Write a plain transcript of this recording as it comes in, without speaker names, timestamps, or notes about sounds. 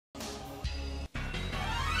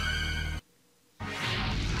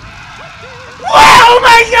Oh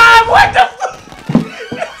my god, what the fuck?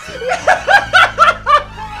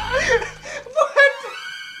 What?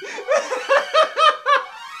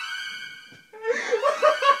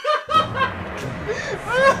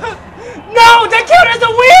 No, that counted as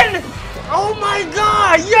a win! Oh my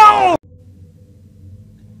god, yo!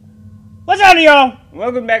 What's up, y'all?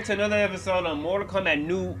 Welcome back to another episode of Mortal Kombat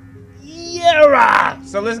New Era.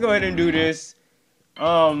 So let's go ahead and do this.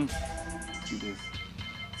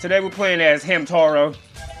 Today we're playing as Motaro.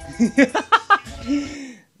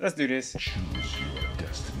 Let's do this. Choose your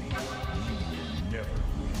destiny. You will never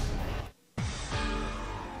win.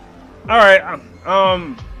 Alright,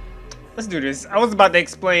 let's do this. I was about to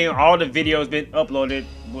explain all the videos been uploaded,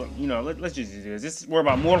 but you know, let's just do this. We're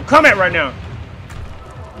about Mortal Kombat right now.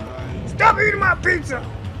 Stop eating my pizza!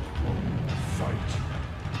 Fight.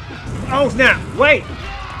 Oh snap! Wait!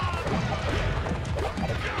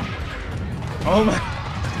 Oh my!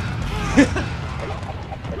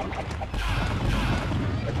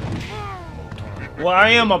 Well, I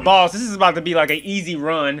am a boss. This is about to be like an easy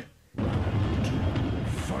run.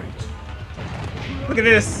 Fight. Look at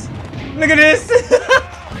this! Look at this!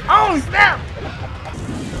 Oh snap!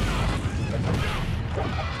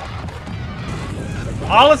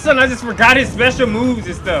 All of a sudden, I just forgot his special moves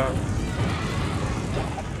and stuff.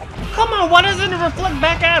 Come on, why doesn't it reflect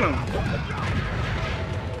back at him?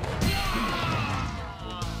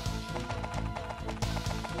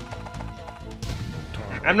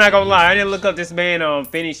 I'm not gonna lie, I didn't look up this man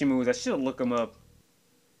finishing moves. I should look him up.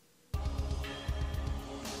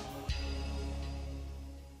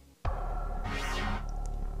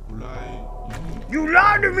 You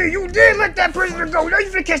lied to me! You did let that prisoner go! Now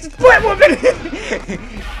you finna catch this plant woman!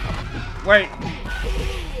 Wait.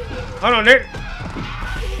 Hold on, there.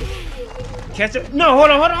 Catch it? No,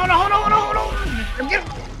 hold on. I'm getting.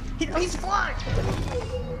 He's flying.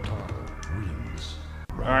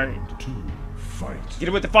 Alright. Get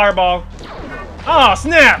it with the fireball. Oh,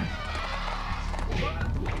 snap!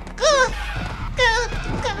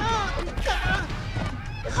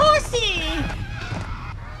 Horsey!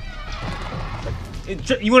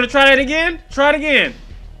 You want to try that again? Try it again.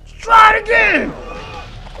 Try it again!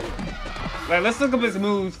 Like, let's look up his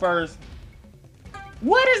moves first.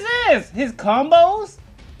 What is this? His combos?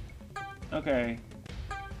 Okay.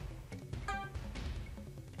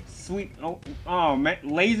 Sweet. Oh man,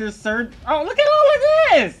 laser surge. Oh, look at all of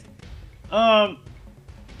this. All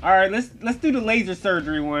right, let's do the laser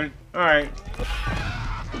surgery one. All right.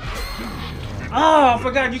 Oh, I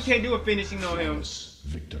forgot you can't do a finishing on him.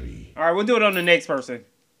 Victory. All right, we'll do it on the next person.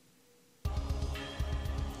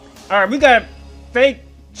 All right, we got fake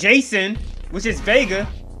Jason, which is Vega.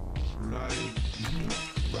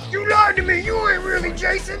 You lied to me. You ain't really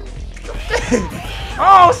Jason.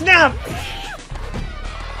 Oh snap!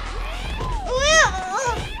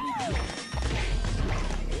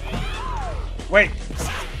 Wait,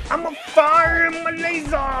 I'm a fire in my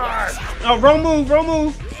laser. Oh, wrong move.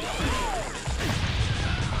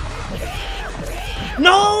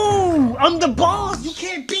 No, I'm the boss. You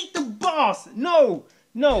can't beat the boss. No.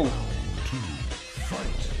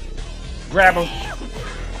 Fight. Grab him.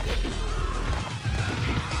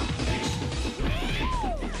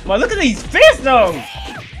 Well, look at these fists, though.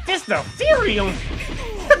 Fist of Fury.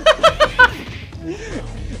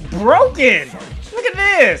 Broken. Look at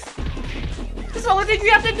this. That's the only thing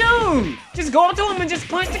you have to do. Just go up to him and just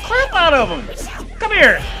punch the crap out of him. Come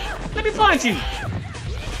here. Let me punch you.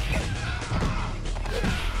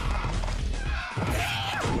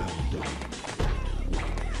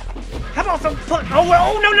 How about some punch? Oh,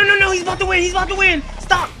 well, oh, no. He's about to win.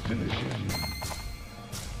 Stop.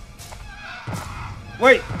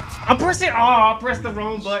 Wait. I'm pressing. Oh, I pressed the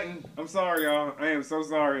wrong button. I'm sorry, y'all. I am so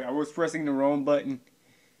sorry. I was pressing the wrong button.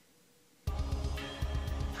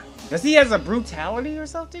 Does he have a brutality or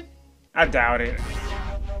something? I doubt it.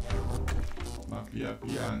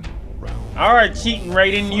 Alright, cheating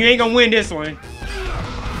Raiden. You ain't gonna win this one.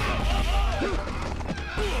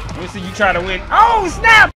 Let me see you try to win. Oh,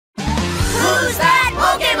 snap! Who's that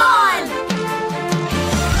Pokemon?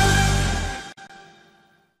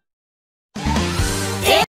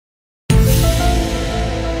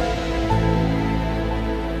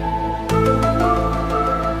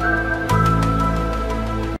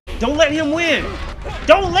 Don't let him win!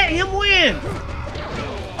 Don't let him win!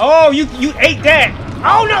 Oh, you ate that!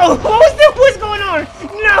 Oh no! What's going on?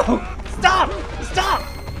 No! Stop!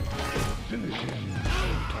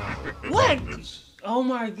 What? Oh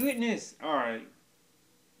my goodness! All right.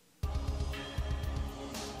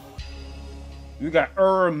 We got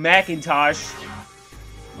McIntosh.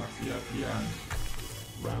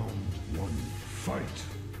 Round 1, fight.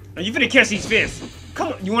 Are you finna catch these fists?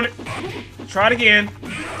 Come on, you want it? Try it again.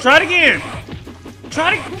 Try it again.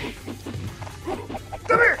 Try it.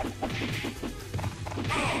 Come here.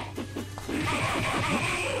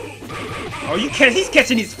 Oh, you catch? He's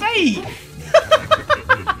catching his fade.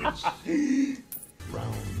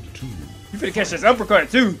 Round 2. You finna catch this uppercut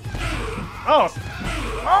too. Oh,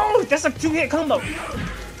 oh, that's a 2-hit combo.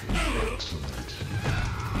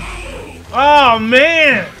 Oh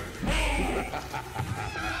man.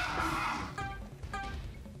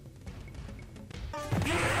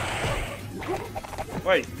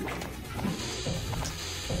 Wait.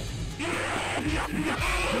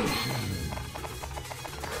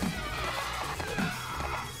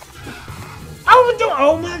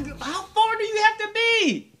 Oh my God. How far do you have to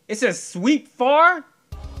be? It says sweep far?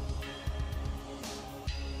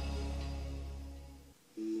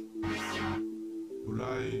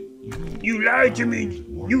 You lied to me.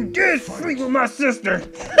 You did sleep with my sister.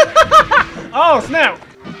 Oh, snap.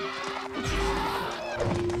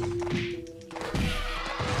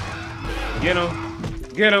 Get him.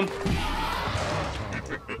 Get him.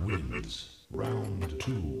 Wins. Round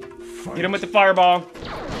 2. Fight. Get him with the fireball.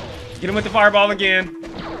 Get him with the fireball again.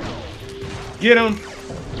 Get him.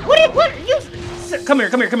 What? You? Come here,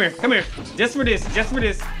 come here, come here, come here. Just for this, just for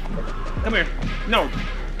this. Come here. No.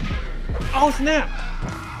 Oh, snap.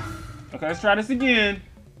 Okay, let's try this again.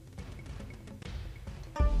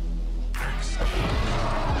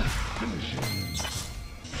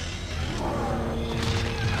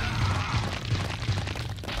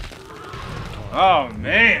 Oh,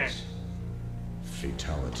 man.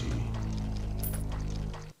 Fatality.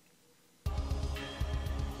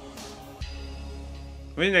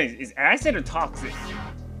 What is acid or toxic?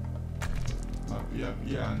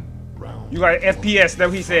 Round. You like FPS, that's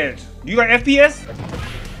what he said. Do you like FPS?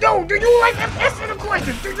 No, do you like FPS? Is the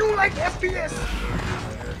question. Do you like FPS?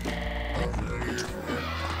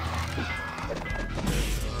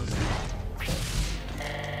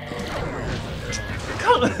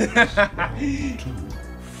 Come on.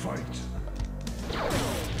 Fight.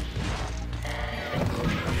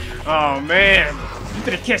 Oh man, you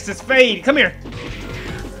finna catch this fade. Come here. You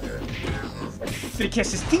finna catch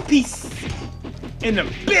this two-piece in the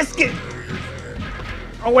biscuit.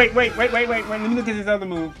 Oh wait. Let me look at this other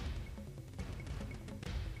move.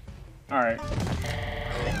 All right.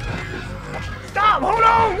 Stop. Hold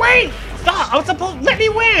on. Wait. Stop. I'm supposed. Let me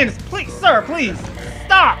win, please, sir. Please.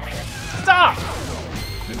 Stop. Stop.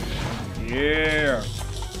 Yeah.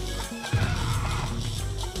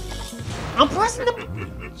 I'm pressing the.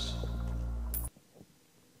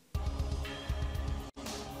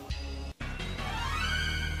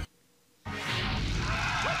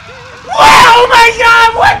 Oh my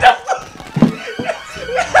God! What the fuck?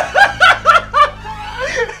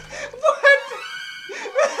 What?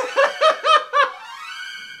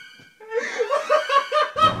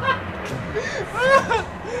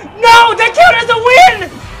 No, that counted as a win!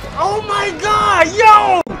 Oh my God!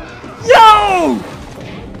 Yo!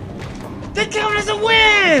 That counted as a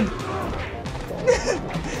win!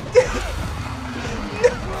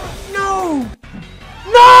 No!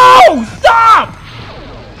 Stop!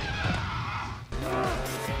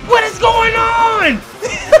 What is going on?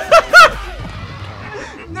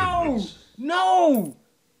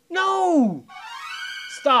 No!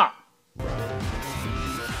 Stop!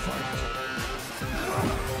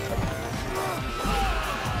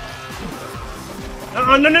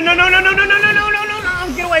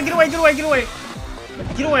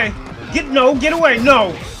 No! Get away!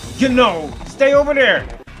 No! Stay over there!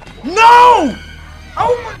 No!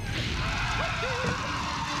 Oh my!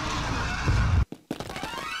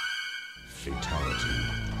 Fatality.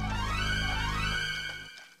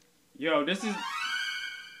 Yo, this is.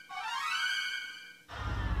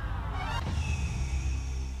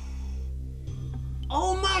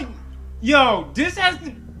 Oh my! Yo, this has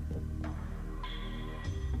to.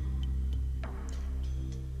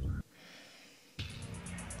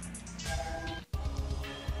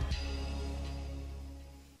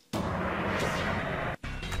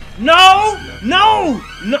 No!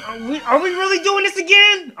 Are we really doing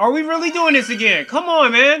this again? Come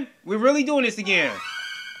on, man. We're really doing this again.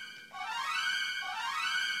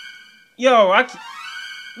 Yo,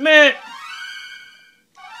 man.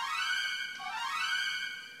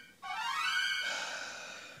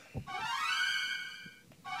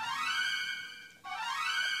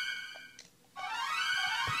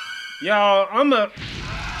 Yo,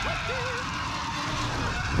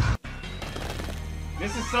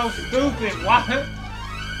 This is so stupid. Why?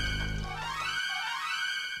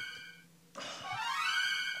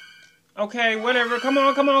 Okay, whatever. Come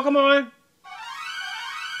on.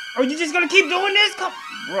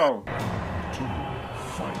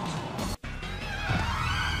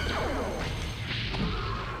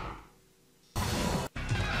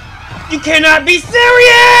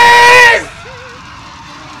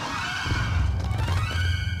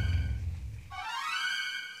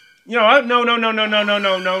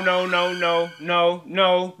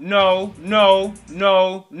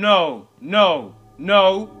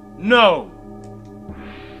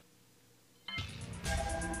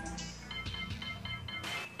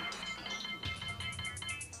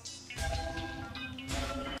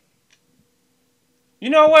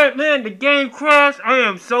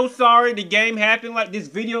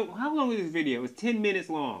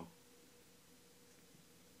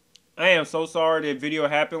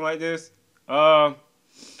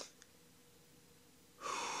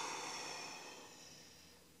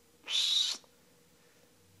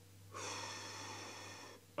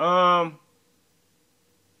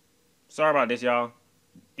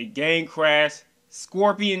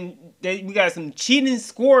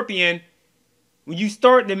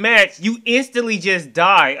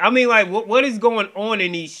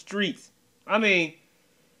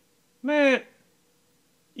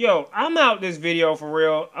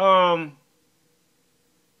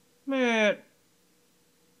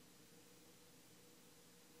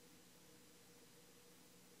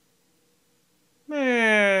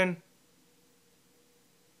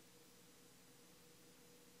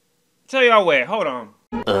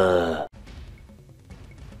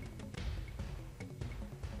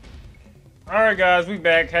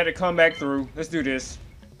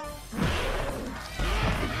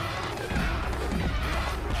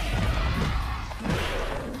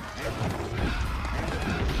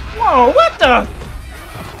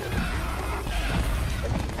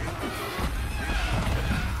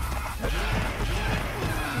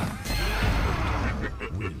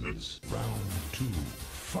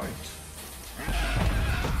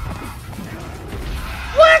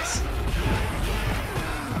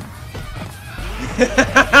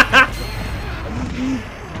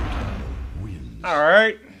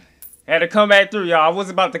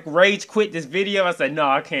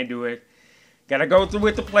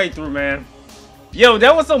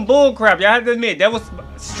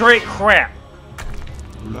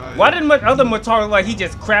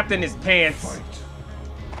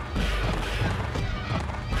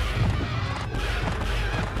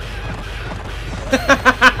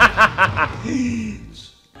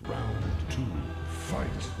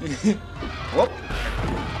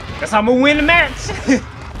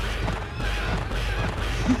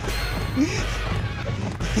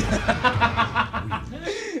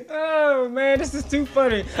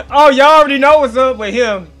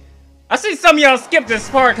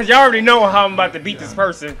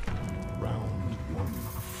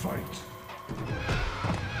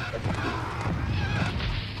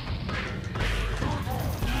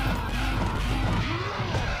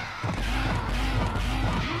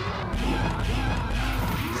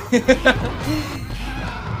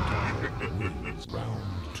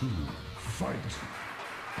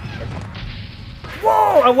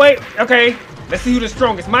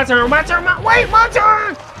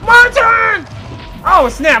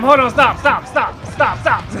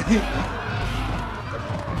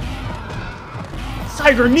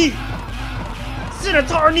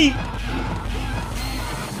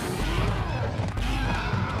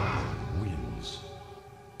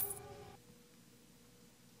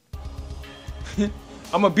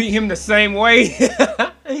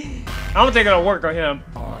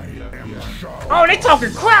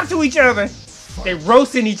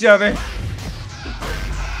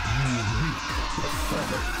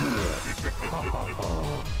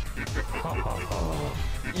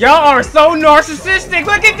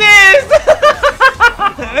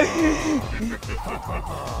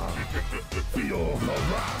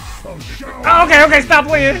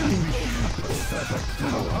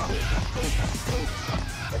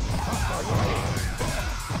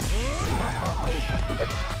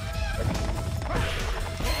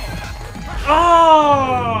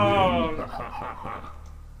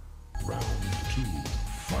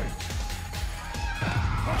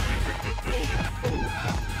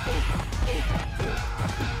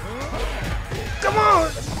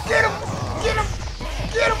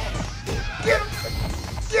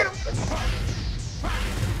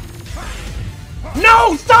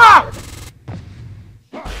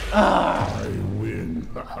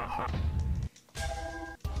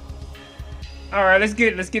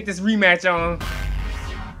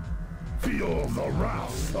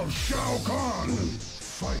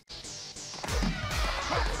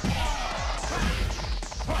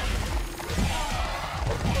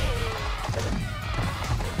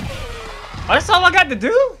 that's all I got to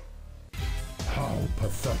do? How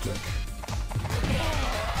pathetic.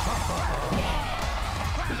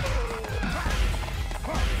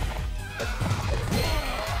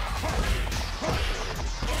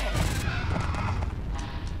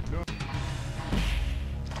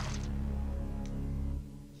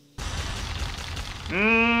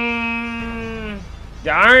 The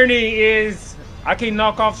irony is I can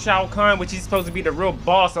knock off Shao Kahn, which he's supposed to be the real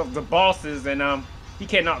boss of the bosses, and he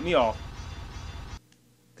can't knock me off.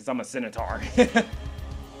 Cause I'm a Centaur.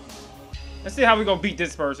 Let's see how we gonna beat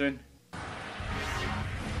this person.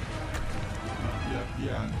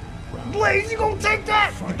 Blaze, you gonna take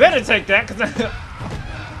that? You better take that, cause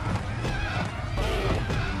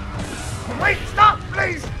wait, stop,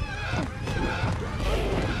 Blaze!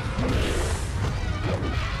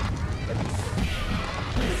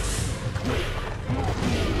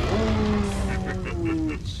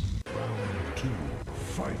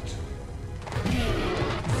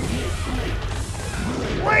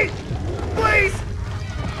 Wait! Please!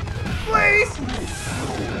 Please!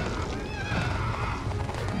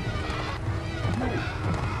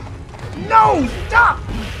 No! Stop!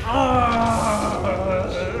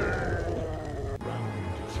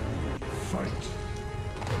 Fight.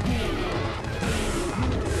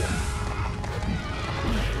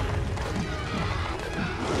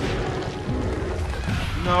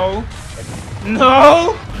 No!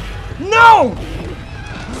 No! No!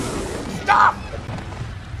 Stop!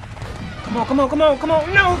 Come on, come on, come on, come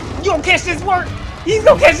on. No! You gonna catch this work! He's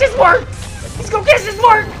gonna catch this work! He's gonna catch this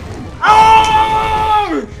work!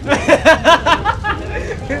 Oh!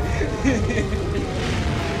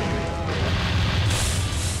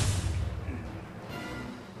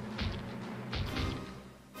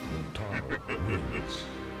 Motaro wins.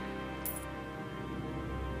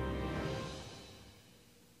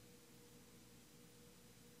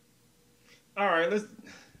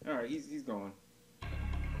 Alright, he's going.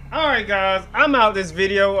 Alright guys, I'm out this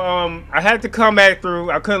video. I had to come back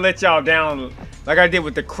through. I couldn't let y'all down like I did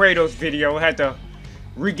with the Kratos video. I had to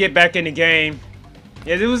get back in the game.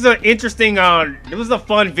 Yeah, it was an interesting, it was a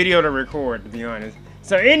fun video to record, to be honest.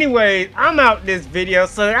 So anyway, I'm out this video.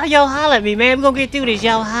 So Yo, holla at me, man. We're gonna get through this.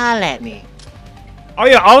 Yo, holla at me. oh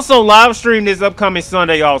yeah, also live stream this upcoming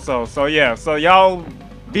Sunday also. So yeah, so y'all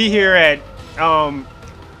be here at I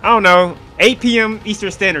don't know, 8 p.m. Eastern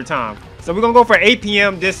Standard Time. So we're gonna go for 8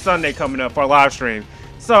 p.m. this Sunday coming up for a live stream.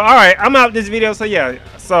 So alright, I'm out this video. So yeah,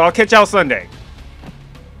 so I'll catch y'all Sunday.